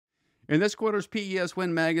In this quarter's PES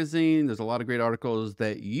Wind magazine, there's a lot of great articles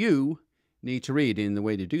that you need to read. And the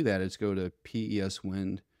way to do that is go to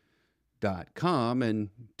peswind.com and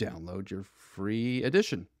download your free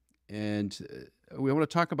edition. And we want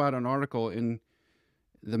to talk about an article in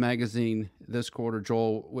the magazine this quarter,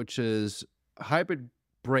 Joel, which is hybrid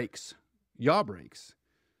brakes, yaw brakes,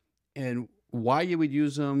 and why you would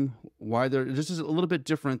use them, why this is a little bit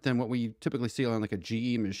different than what we typically see on like a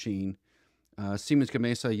GE machine. Siemens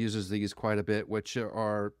Gamesa uses these quite a bit, which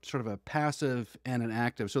are sort of a passive and an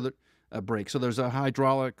active. So a brake. So there's a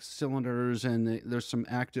hydraulic cylinders and there's some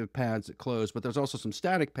active pads that close, but there's also some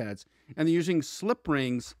static pads. And they're using slip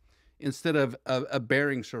rings instead of a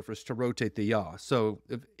bearing surface to rotate the yaw. So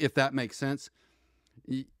if that makes sense,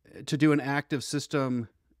 to do an active system,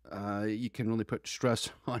 you can really put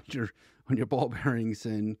stress on your ball bearings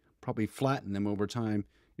and probably flatten them over time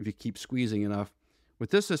if you keep squeezing enough. With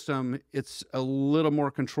this system, it's a little more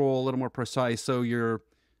control, a little more precise. So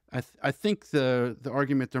I think the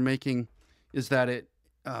argument they're making is that it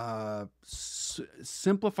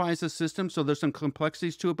simplifies the system. So there's some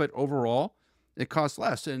complexities to it, but overall, it costs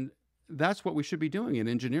less. And that's what we should be doing in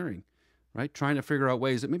engineering, right? Trying to figure out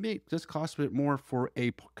ways that maybe this costs a bit more for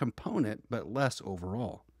a component, but less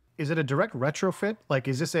overall. Is it a direct retrofit? Like,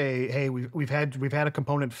 is this hey, we've had a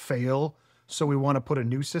component fail, so we want to put a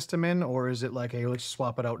new system in? Or is it like, hey, let's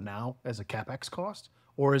swap it out now as a CapEx cost?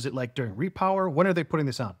 Or is it like during repower? When are they putting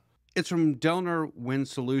this on? It's from Dellner Wind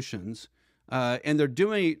Solutions, and they're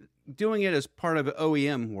doing it as part of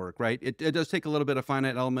OEM work, right? It does take a little bit of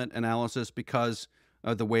finite element analysis because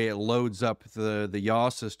of the way it loads up the yaw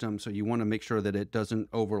system, so you want to make sure that it doesn't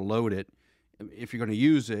overload it if you're going to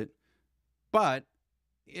use it. But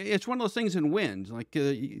it's one of those things in wind, like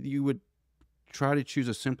you would try to choose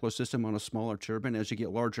a simpler system on a smaller turbine. As you get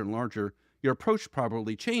larger and larger, your approach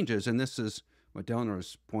probably changes, and this is what Dellner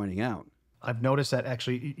is pointing out. I've noticed that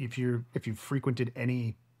actually, if you've frequented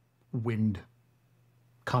any wind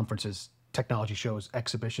conferences, technology shows,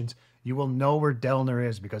 exhibitions, you will know where Dellner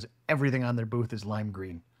is because everything on their booth is lime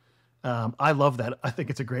green. I love that. I think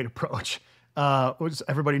it's a great approach. Which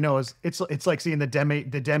everybody knows, it's like seeing the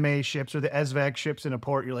Deme ships or the SVAG ships in a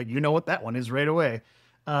port. You're like, you know what that one is right away.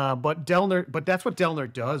 But that's what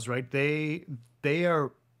Dellner does, right? They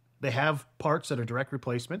have parts that are direct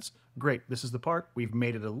replacements. Great, this is the part. We've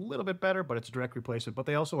made it a little bit better, but it's a direct replacement. But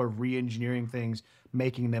they also are re-engineering things,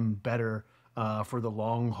 making them better for the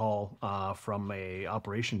long haul from a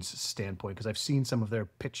operations standpoint. Because I've seen some of their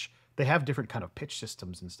pitch. They have different kind of pitch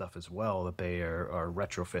systems and stuff as well that they are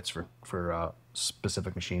retrofits for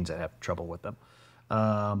specific machines that have trouble with them.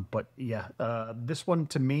 But yeah, this one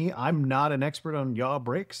to me, I'm not an expert on yaw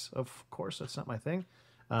brakes. Of course, that's not my thing.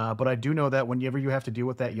 But I do know that whenever you have to deal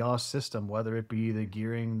with that yaw system, whether it be the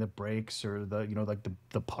gearing, the brakes, or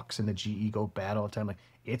the pucks and the GE go bad all the time, like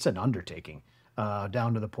it's an undertaking.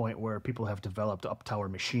 Down to the point where people have developed up-tower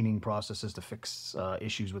machining processes to fix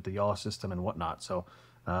issues with the yaw system and whatnot. So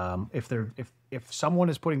if someone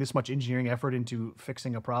is putting this much engineering effort into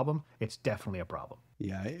fixing a problem, it's definitely a problem.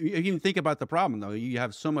 Yeah, you can think about the problem though. You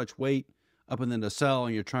have so much weight up in the nacelle,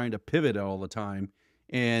 and you're trying to pivot all the time,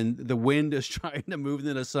 and the wind is trying to move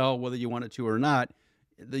the nacelle whether you want it to or not.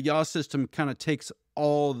 The yaw system kind of takes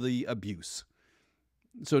all the abuse.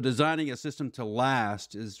 So designing a system to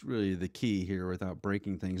last is really the key here without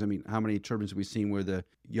breaking things. I mean, how many turbines have we seen where the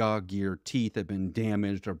yaw gear teeth have been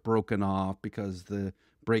damaged or broken off because the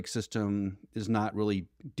brake system is not really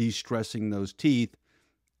de-stressing those teeth?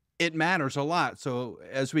 It matters a lot. So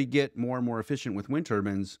as we get more and more efficient with wind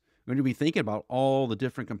turbines, we're going to be thinking about all the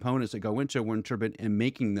different components that go into a wind turbine and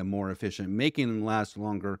making them more efficient, making them last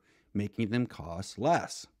longer, making them cost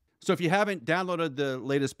less. So if you haven't downloaded the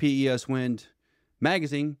latest PES Wind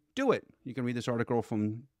magazine, do it. You can read this article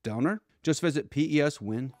from Dellner. Just visit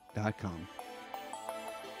peswind.com.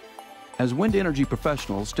 As wind energy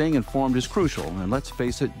professionals, staying informed is crucial and, let's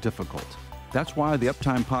face it, difficult. That's why the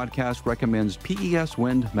Uptime Podcast recommends PES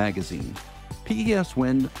Wind magazine. PES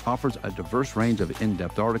Wind offers a diverse range of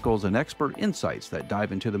in-depth articles and expert insights that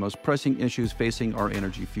dive into the most pressing issues facing our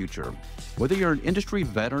energy future. Whether you're an industry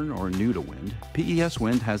veteran or new to wind, PES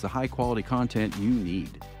Wind has the high-quality content you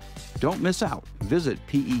need. Don't miss out. Visit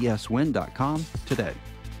peswind.com today.